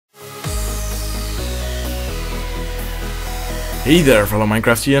Hey there fellow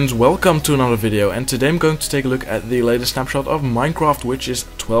Minecraftians, welcome to another video, and today I'm going to take a look at the latest snapshot of Minecraft, which is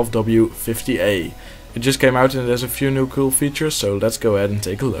 12W50A. It just came out and there's a few new cool features, so let's go ahead and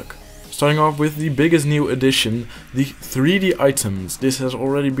take a look. Starting off with the biggest new addition, the 3D items. This has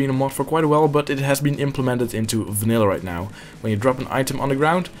already been a mod for quite a while, but it has been implemented into vanilla right now. When you drop an item on the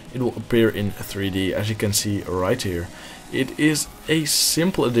ground, it will appear in 3D, as you can see right here. It is a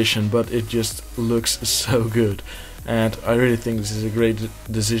simple addition, but it just looks so good. And I really think this is a great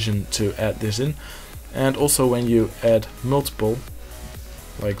decision to add this in. And also when you add multiple,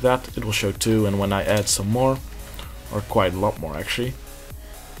 like that, it will show 2, and when I add some more, or quite a lot more actually,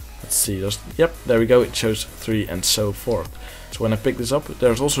 let's see, yep, there we go, it shows 3 and so forth. So when I pick this up,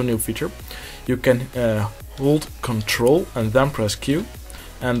 there's also a new feature. You can hold Control and then press Q,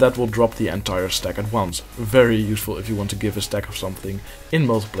 and that will drop the entire stack at once. Very useful if you want to give a stack of something in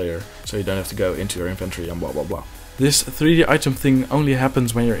multiplayer, so you don't have to go into your inventory and blah blah blah. This 3D item thing only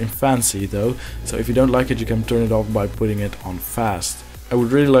happens when you're in fancy though, so if you don't like it you can turn it off by putting it on fast. I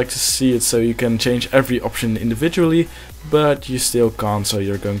would really like to see it so you can change every option individually, but you still can't, so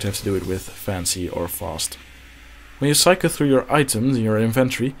you're going to have to do it with fancy or fast. When you cycle through your items in your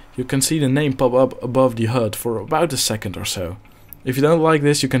inventory, you can see the name pop up above the HUD for about a second or so. If you don't like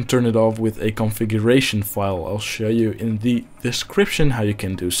this, you can turn it off with a configuration file. I'll show you in the description how you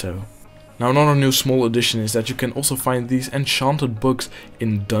can do so. Now another new small addition is that you can also find these enchanted books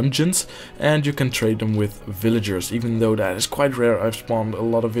in dungeons, and you can trade them with villagers, even though that is quite rare. I've spawned a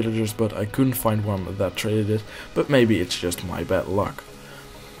lot of villagers, but I couldn't find one that traded it, but maybe it's just my bad luck.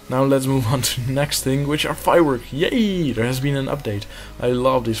 Now let's move on to the next thing, which are fireworks. Yay! There has been an update. I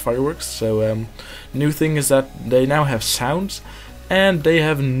love these fireworks. So new thing is that they now have sounds, and they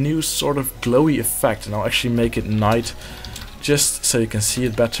have a new sort of glowy effect, and I'll actually make it night just so you can see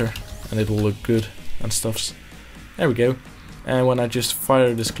it better and it will look good and stuffs. There we go. And when I just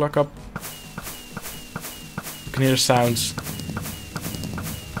fire this clock up, you can hear sounds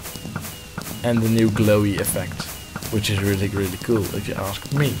and the new glowy effect, which is really cool if you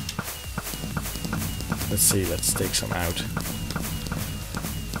ask me. Let's see, let's take some out.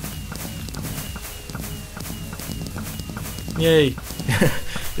 Yay!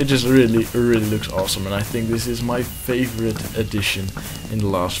 It just really looks awesome, and I think this is my favorite addition in the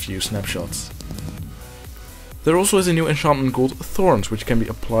last few snapshots. There also is a new enchantment called Thorns, which can be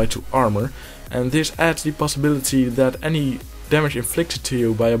applied to armor, and this adds the possibility that any damage inflicted to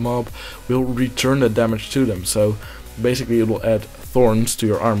you by a mob will return that damage to them. So basically it will add thorns to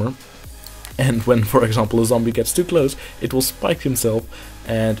your armor, and when, for example, a zombie gets too close, it will spike himself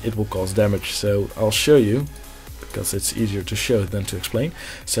and it will cause damage. So I'll show you, because it's easier to show than to explain.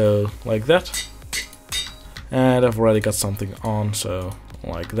 So like that, and I've already got something on, so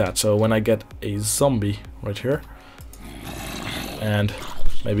like that. So when I get a zombie right here, and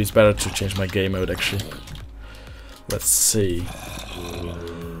maybe it's better to change my game mode actually. Let's see.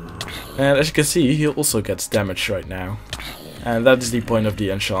 And as you can see, he also gets damage right now, and that is the point of the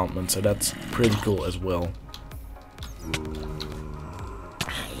enchantment, so that's pretty cool as well.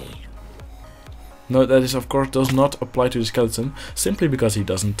 Note that this of course does not apply to the skeleton, simply because he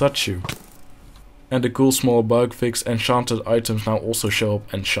doesn't touch you. And the cool small bug fix, enchanted items now also show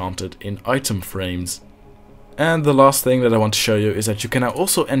up enchanted in item frames. And the last thing that I want to show you is that you can now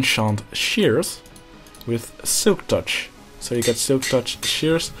also enchant shears with silk touch. So you get silk touch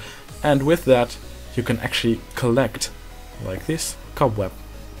shears, and with that you can actually collect, like this, cobweb.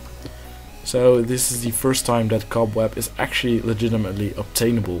 So this is the first time that cobweb is actually legitimately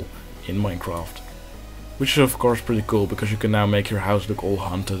obtainable in Minecraft. Which is of course pretty cool, because you can now make your house look all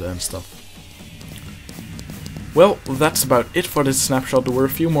haunted and stuff. Well, that's about it for this snapshot. There were a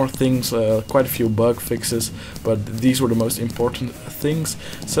few more things, quite a few bug fixes, but these were the most important things.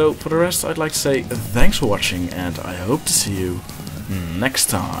 So for the rest, I'd like to say thanks for watching, and I hope to see you next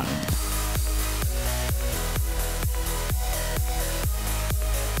time.